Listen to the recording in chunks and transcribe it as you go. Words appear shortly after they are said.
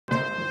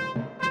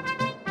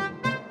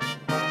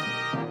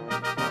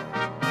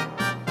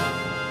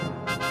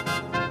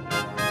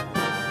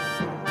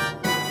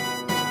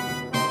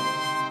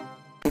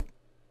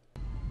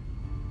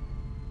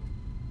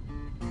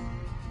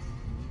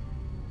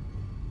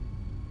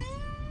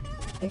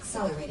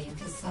Accelerating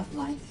to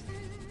sublife.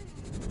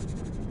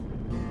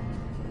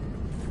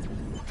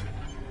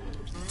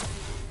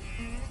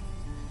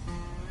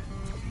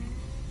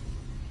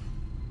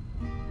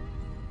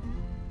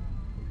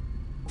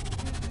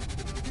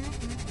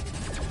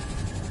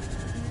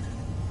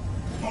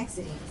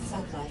 Exiting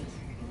sublife.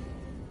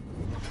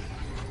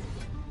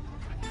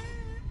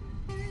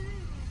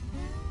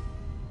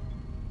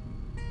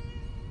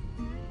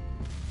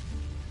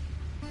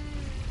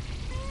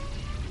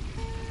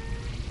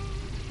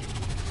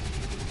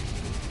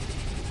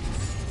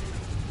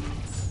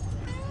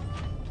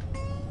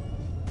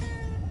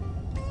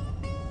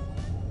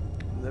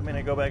 Does that mean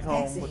I go back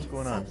home? Exiting What's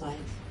going on? sublife.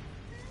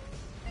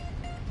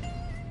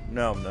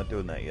 No, I'm not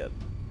doing that yet.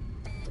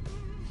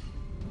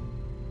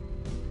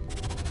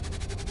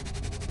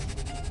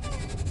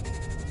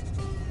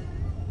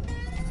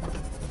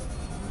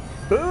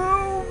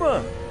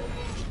 Boom!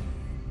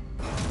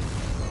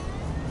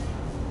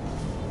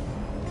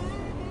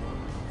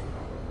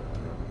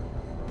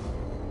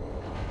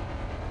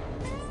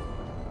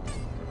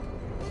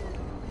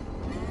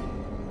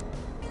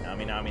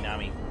 Nami, nami,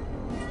 nami.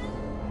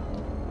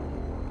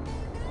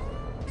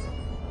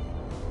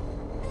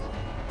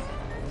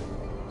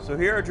 So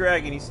here, our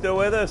dragon, he's still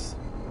with us?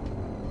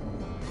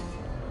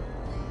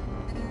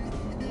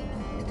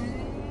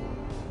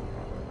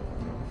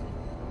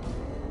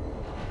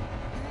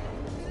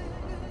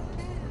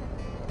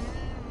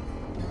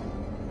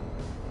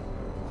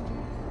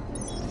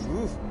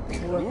 Oof.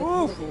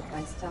 Warp inhibited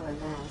by stellar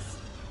mass.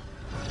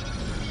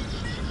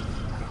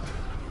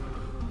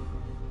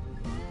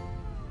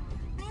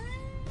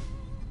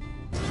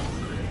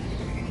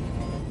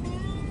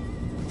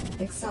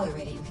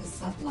 Accelerating to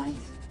sublife.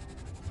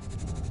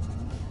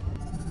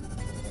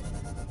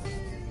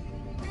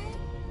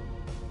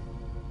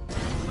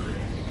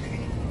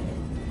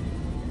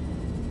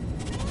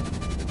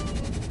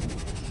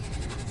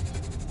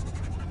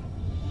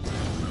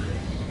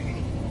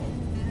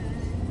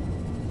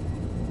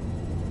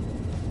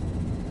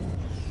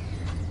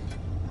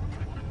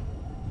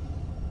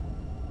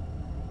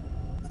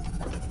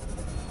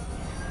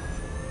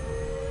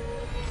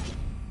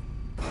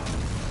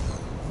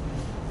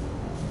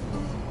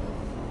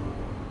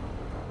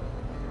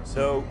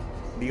 So,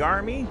 the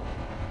army,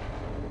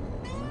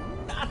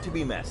 not to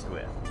be messed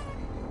with.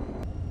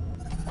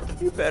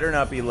 You better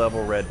not be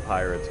level red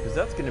pirates, because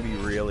that's going to be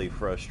really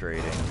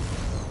frustrating.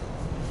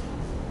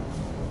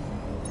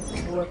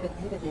 Warp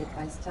inhibited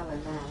by stellar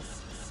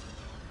mass.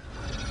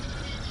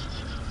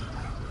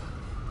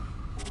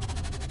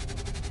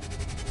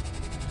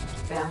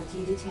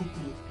 Bounty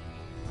detected.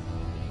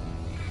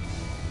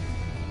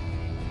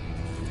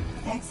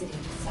 Exiting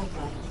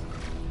sublife.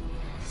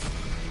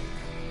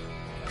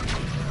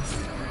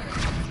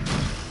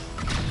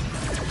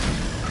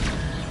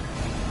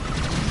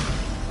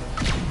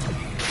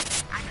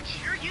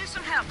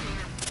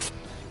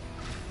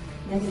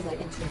 Nebula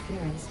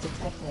interference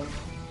detected.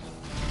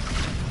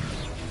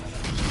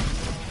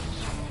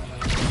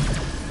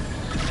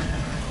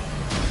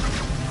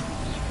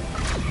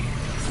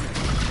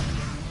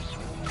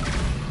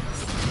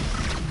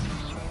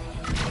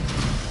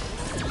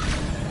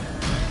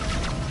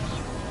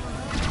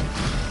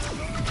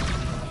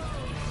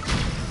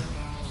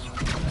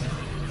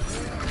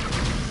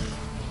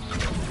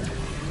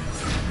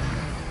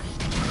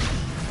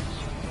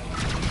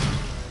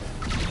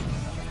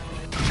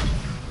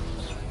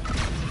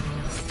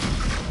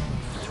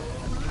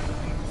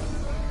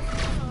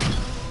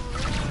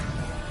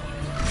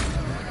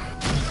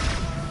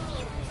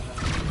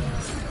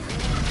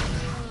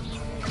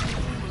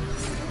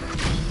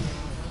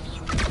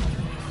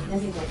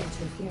 Nebula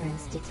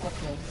interference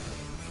detected.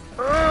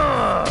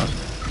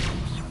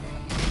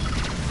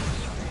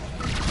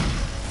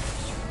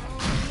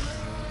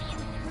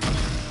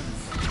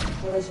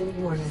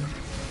 Collision warning.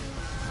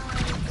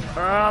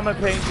 My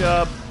paint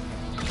job.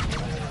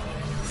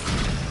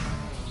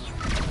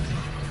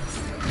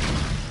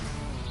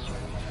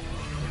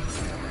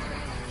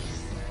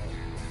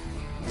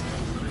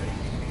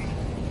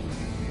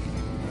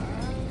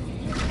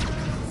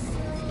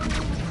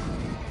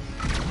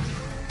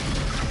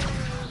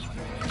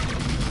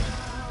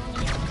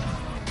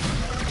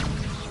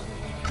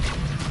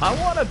 I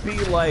want to be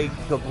like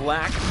the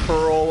Black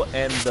Pearl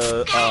and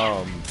the,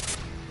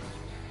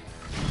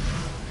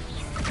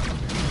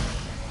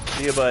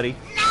 see ya, buddy.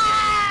 No!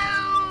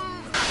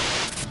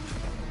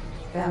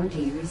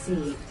 Bounty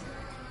received.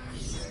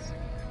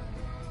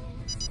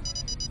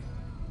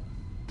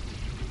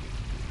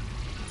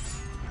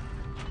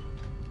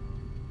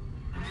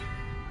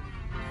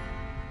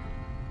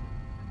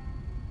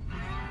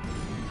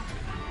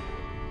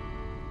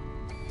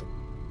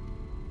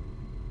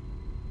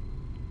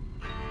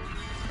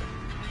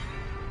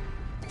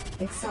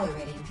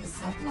 Accelerating to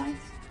sublife.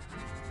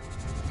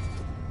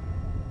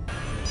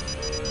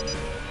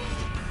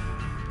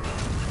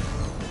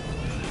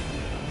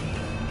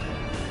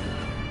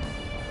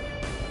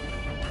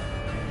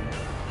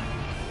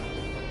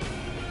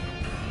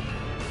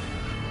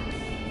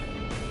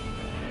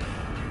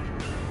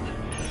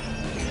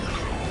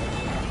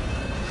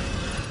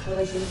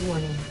 Collision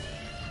warning.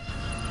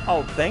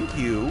 Oh, thank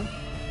you.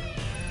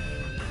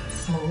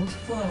 Hold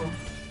flow.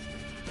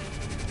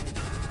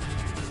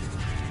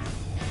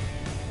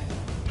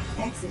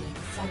 Exiting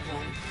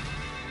sublight.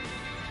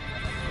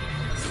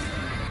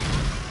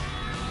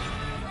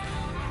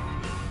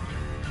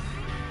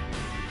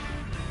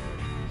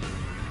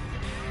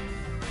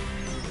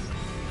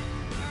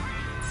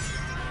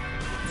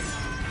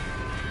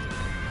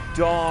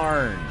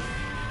 Darn.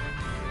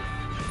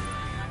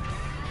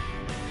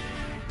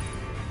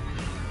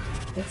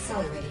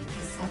 Accelerating to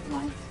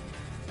sublight.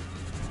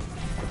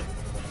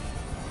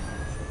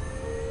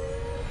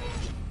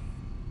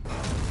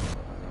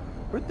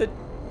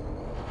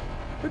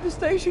 Where'd the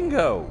station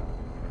go?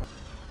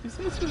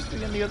 Isn't it supposed to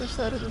be on the other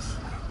side of this?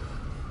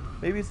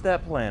 Maybe it's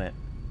that planet.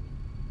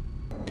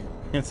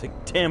 It's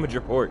like damage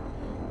report.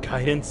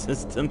 Guidance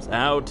systems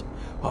out.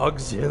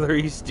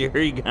 Auxiliary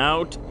steering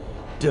out.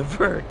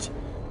 Divert.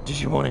 Did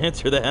you want to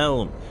answer the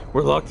helm?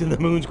 We're locked in the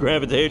moon's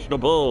gravitational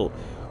pull.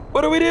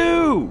 What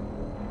do?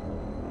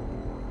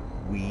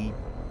 We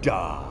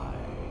die.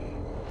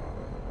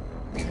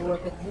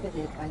 Warp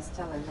inhibited by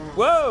stellar mass.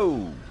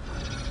 Whoa!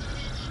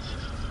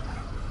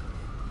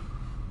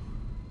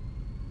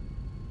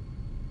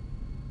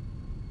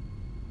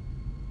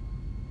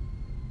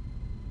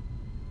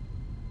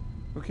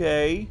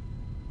 Okay.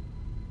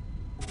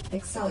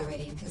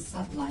 Accelerating to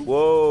sublight.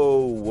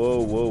 Whoa.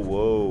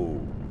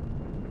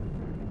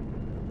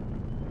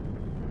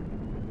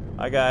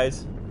 Hi,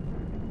 guys.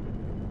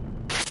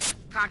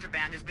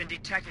 Contraband has been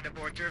detected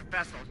aboard your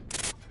vessel.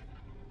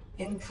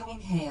 Incoming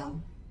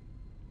hail.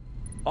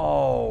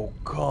 Oh,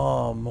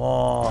 come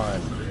on.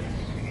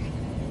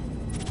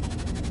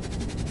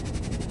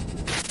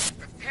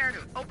 Prepare to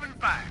open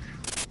fire.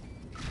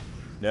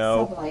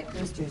 No. Sublight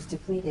boosters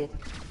depleted.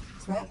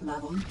 Threat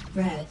level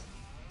red.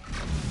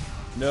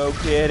 No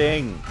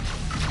kidding.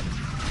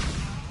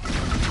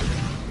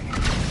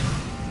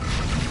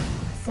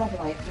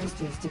 Sublight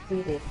boosters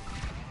depleted.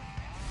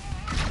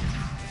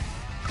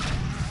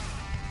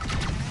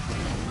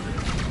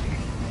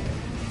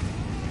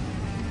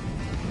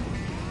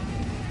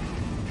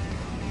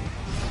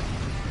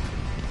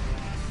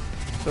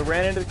 So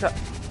ran into the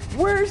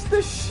Where's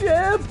the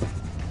ship?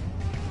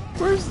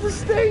 Where's the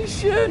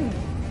station?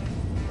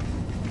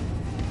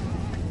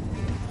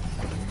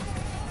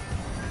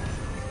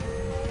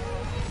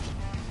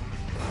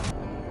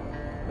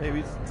 Maybe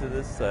it's to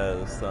this side of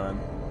the sun.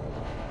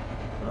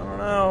 I don't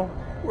know.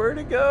 Where'd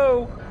it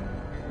go?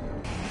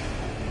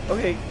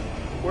 Okay,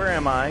 where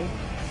am I?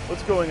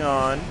 What's going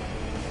on?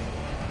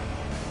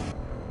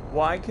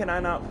 Why can I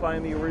not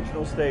find the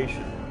original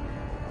station?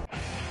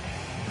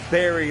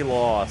 Very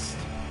lost.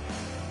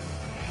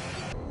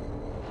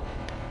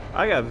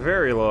 I got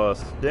very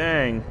lost.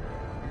 Dang.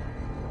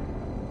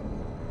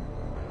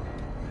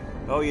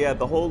 Oh yeah,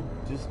 the whole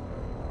just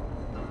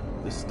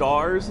the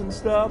stars and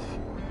stuff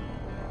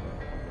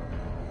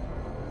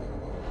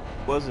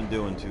wasn't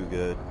doing too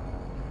good.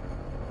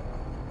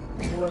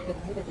 Warp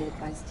inhibited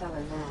by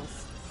stellar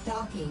mass.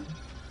 Docking.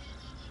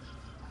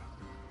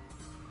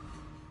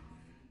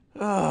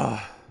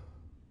 Ah.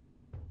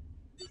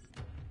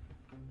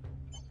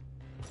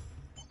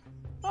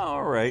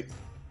 All right.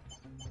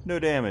 No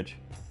damage.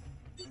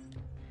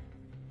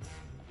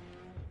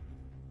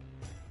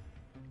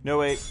 No,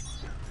 wait.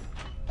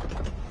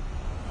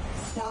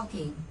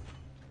 Docking.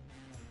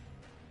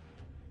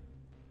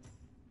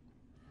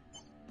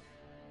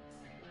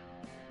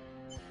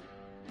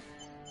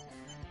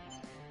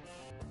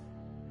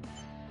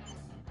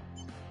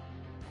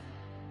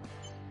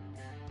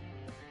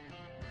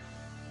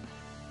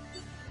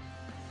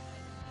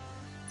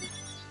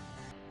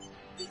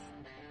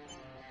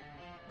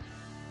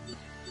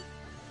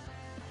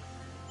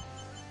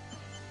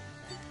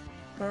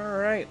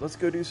 Alright, let's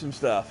go do some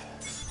stuff.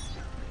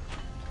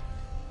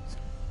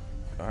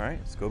 Alright,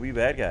 let's go be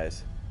bad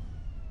guys.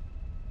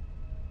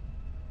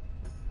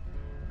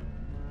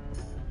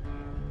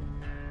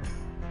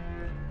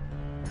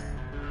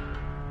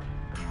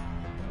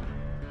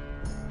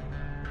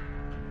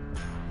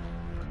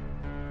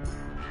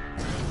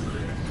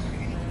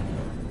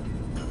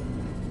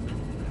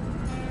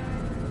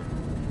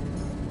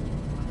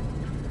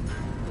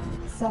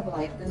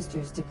 Sublight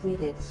boosters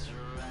depleted.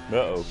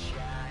 Uh-oh.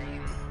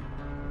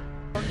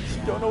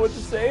 Don't know what to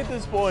say at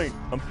this point.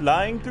 I'm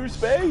flying through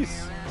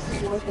space.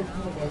 Warp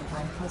inhibited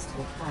by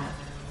crustal path.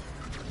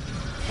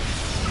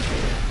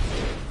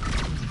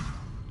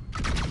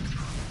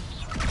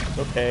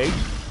 Okay,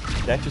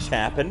 that just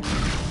happened.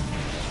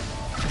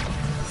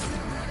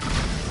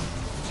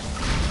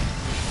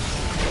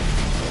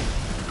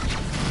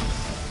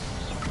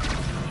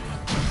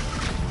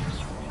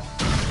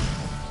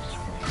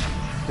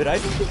 Did I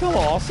just become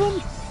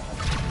awesome?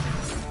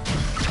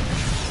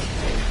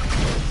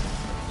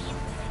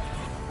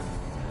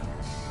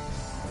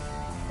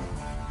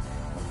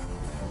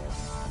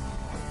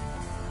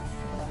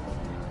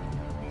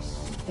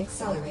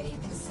 Accelerating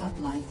to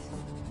sublight.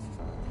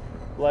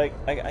 Like,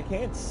 I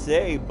can't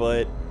say,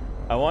 but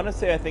I want to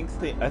say I think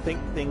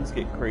things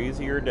get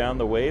crazier down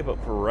the way, but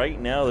for right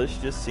now, this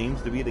just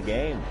seems to be the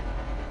game.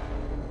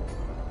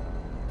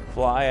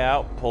 Fly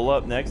out, pull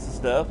up next to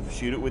stuff,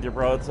 shoot it with your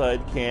broadside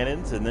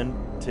cannons, and then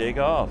take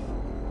off.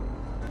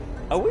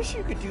 I wish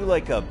you could do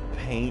like a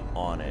paint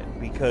on it,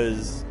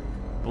 because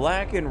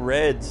black and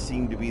red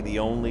seem to be the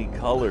only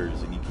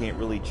colors, and you can't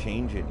really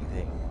change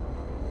anything.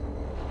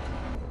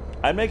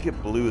 I'd make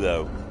it blue,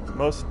 though.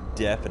 Most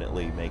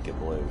definitely make it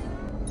blue.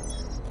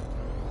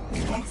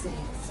 Exiting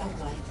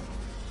sunlight.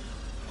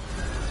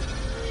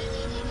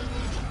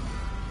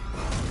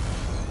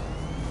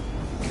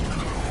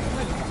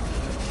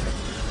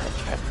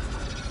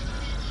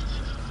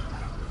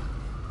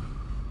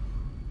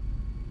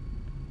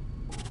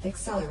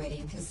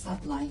 Accelerating to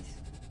sublight.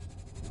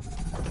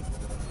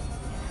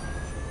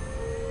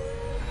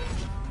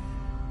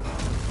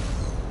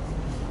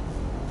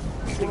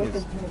 Fourth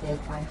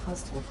inhibited by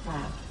hostile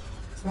craft.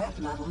 Threat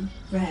level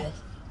red.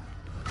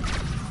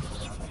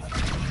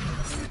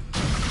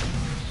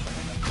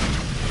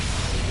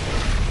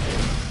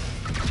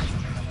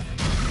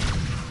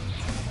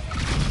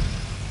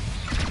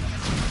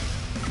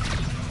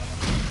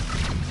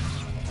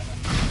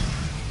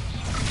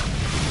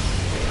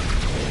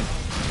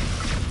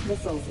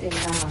 Missiles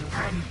inbound.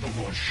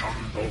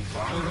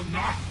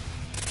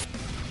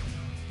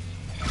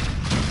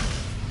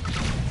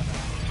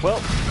 Well,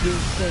 who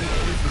can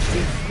keep the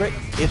secret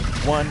if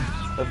one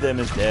of them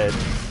is dead?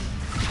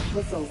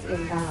 Missiles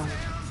inbound.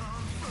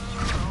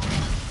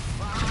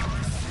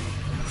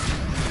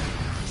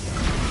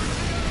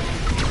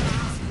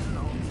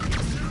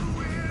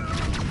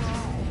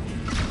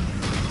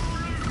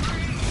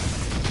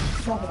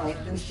 Satellite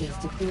boosters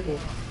defeated.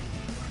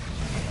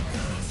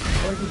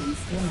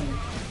 Ordnance damage.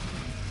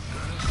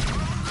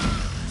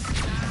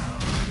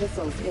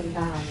 Missiles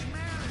inbound.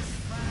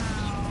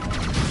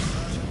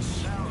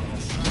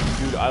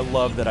 Dude, I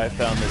love that I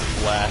found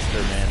this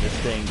blaster, man. This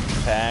thing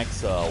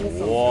packs a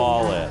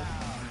wallet.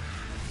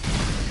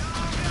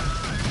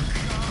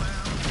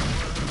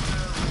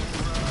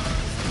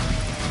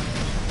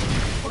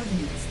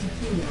 Ordnance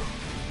defeated.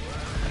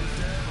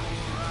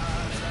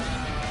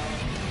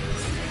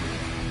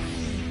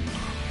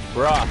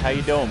 Brah, how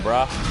you doing,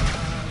 brah?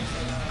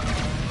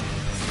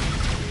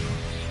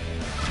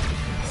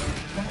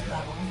 Threat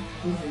level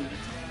relieved.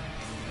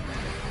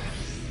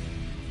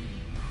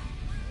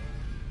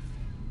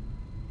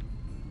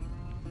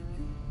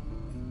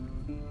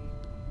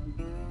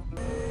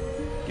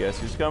 Guess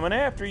who's coming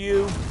after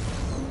you?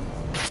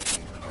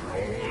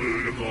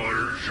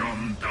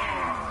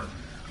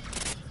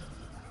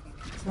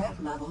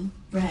 Threat level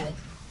red.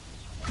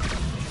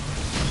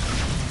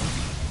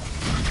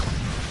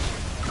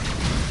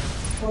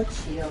 Port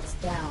shields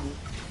down.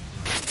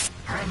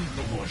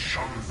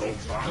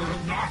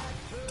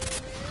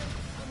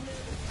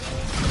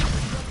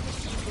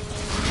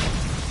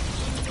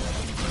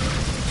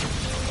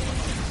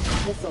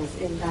 Missiles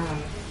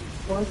inbound.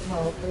 Port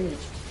hull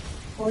breached.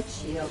 Port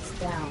shields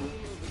down.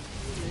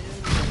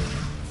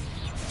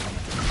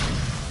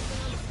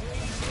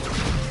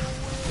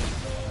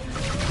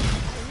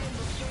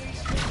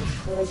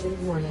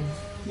 Collision warning.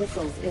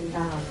 Missiles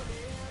inbound.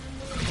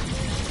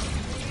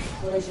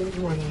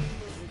 Collision warning.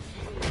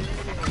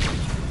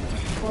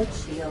 Port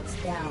shields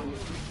down.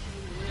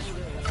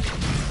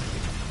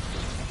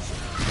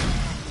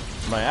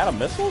 Am I out of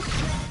missiles?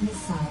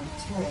 Missile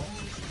turret.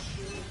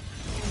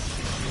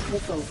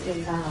 Missiles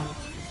inbound.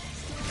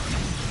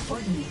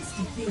 Ordnance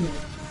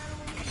defeated.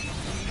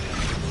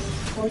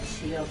 Port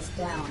shields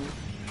down.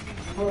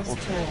 Horse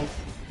turret.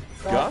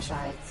 Gosh,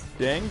 Broadsides.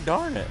 dang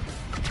darn it.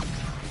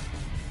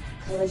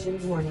 Collision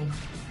warning.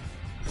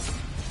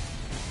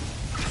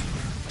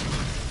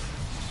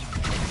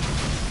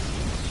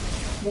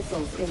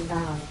 Missiles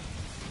inbound.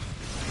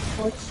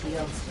 Port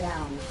shields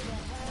down.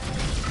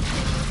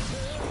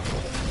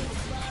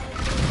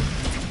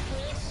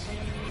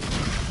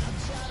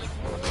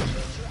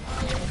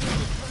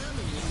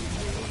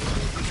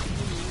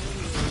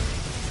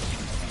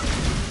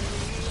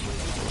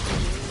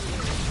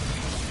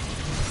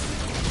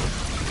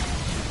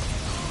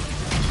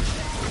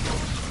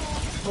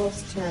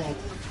 Horse turret.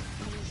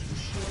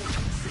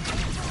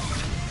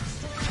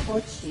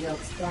 Port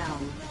shields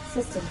down.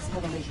 Systems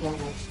heavily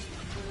damaged.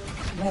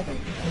 Weather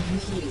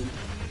NQ.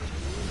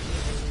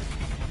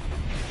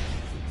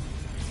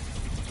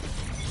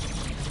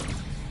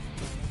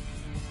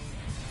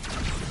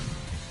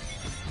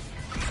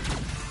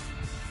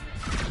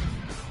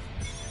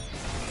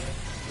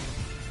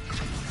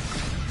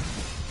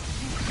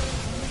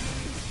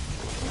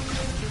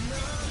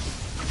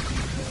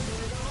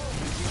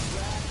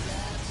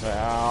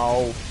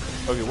 Ow.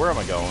 Okay, where am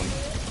I going?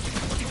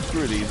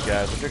 Screw these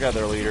guys. I'll check out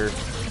their leader.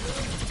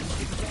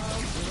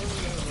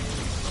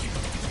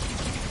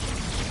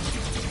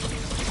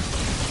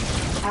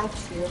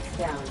 Aft shields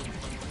down.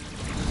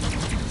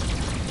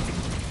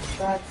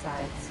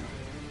 Broadsides.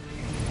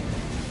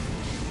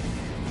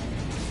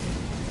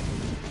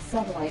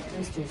 Satellite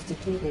boosters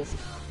depleted.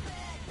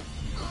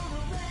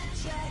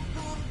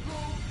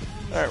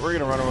 Alright, we're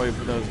gonna run away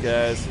from those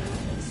guys.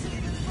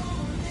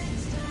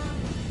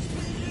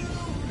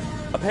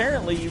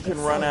 Apparently you can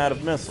run out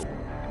of missiles.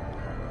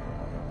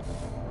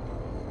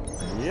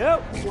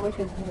 Yep. Fourth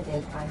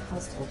inhibited by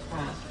hostile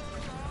craft.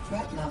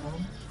 Threat level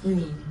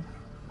green.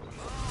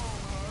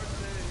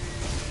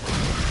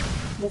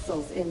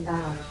 Missiles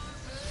inbound.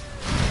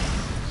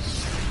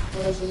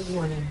 Collision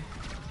warning.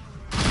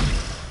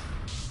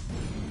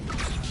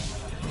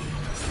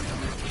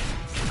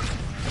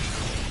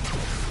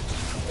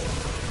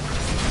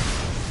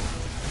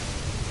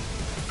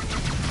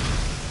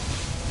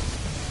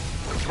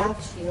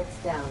 Aft shields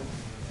down.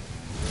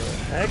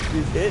 Heck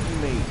is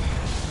hitting me.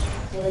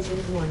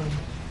 Collision warning.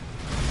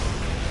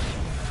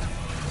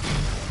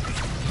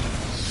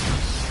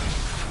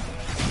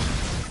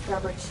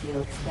 Starboard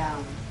shields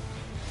down.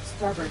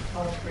 Starboard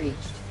hull breached.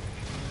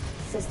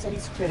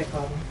 Systems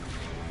critical.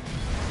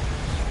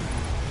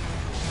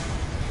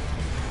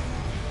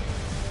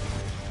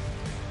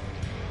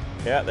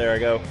 Yeah, there I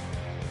go.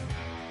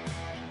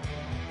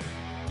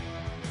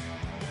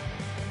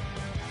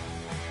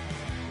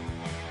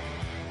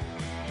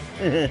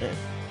 I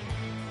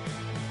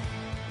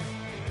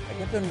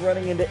kept on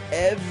running into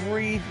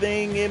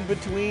everything in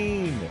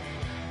between.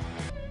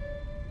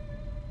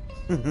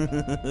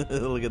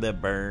 Look at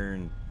that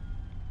burn.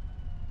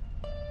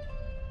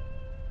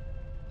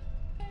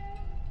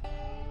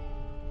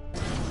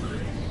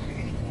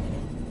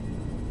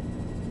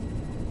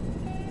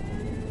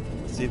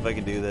 Let's see if I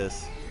can do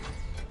this.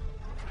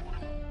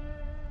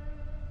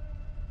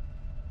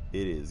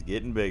 It is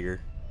getting bigger.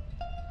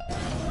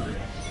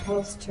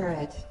 Pulse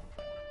turret.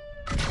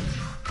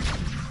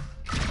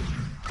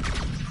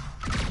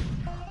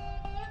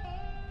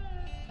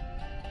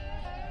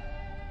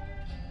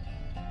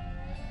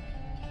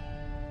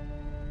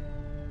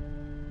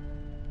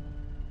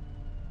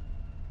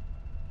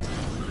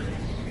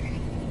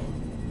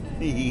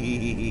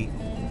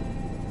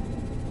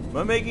 Am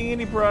I making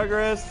any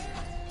progress?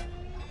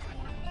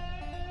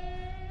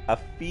 I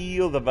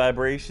feel the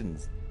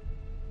vibrations.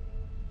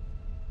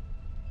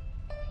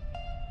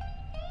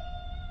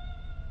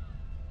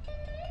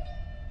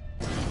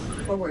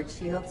 Forward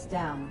shields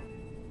down.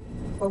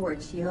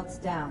 Forward shields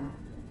down.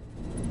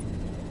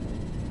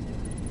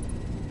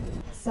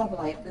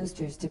 Sublight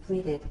boosters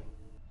depleted.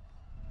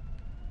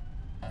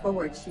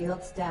 Forward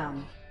shields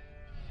down.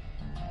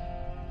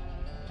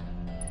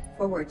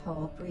 Forward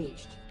hull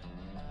breached.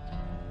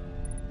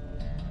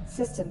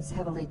 Systems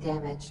heavily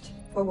damaged.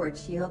 Forward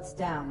shields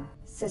down.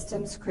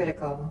 Systems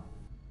critical.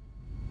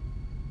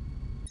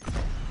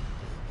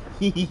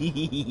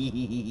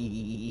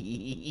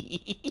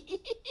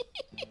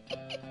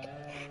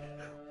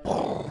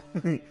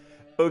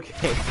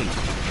 Okay.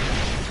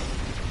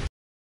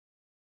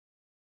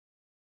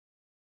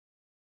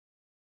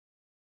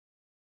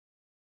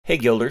 Hey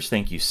Guilders,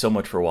 thank you so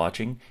much for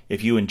watching.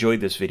 If you enjoyed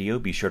this video,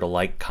 be sure to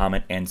like,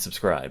 comment, and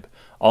subscribe.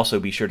 Also,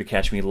 be sure to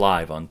catch me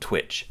live on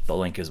Twitch. The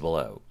link is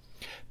below.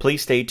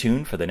 Please stay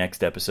tuned for the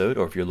next episode,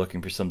 or if you're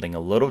looking for something a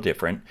little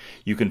different,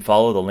 you can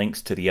follow the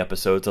links to the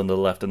episodes on the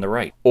left and the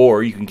right.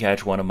 Or you can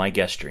catch one of my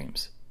guest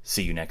streams.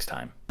 See you next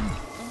time. Come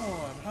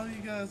on, how do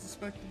you guys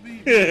expect to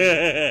beat?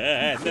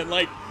 And then,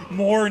 like,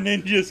 more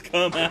ninjas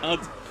come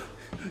out.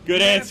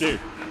 Good answer.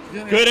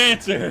 Good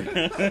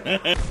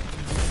answer.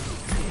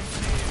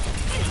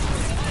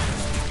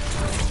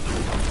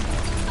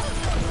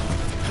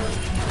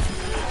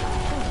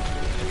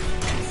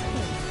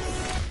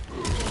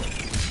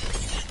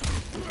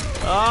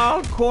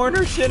 Oh,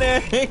 corner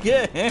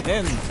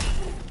shenanigans!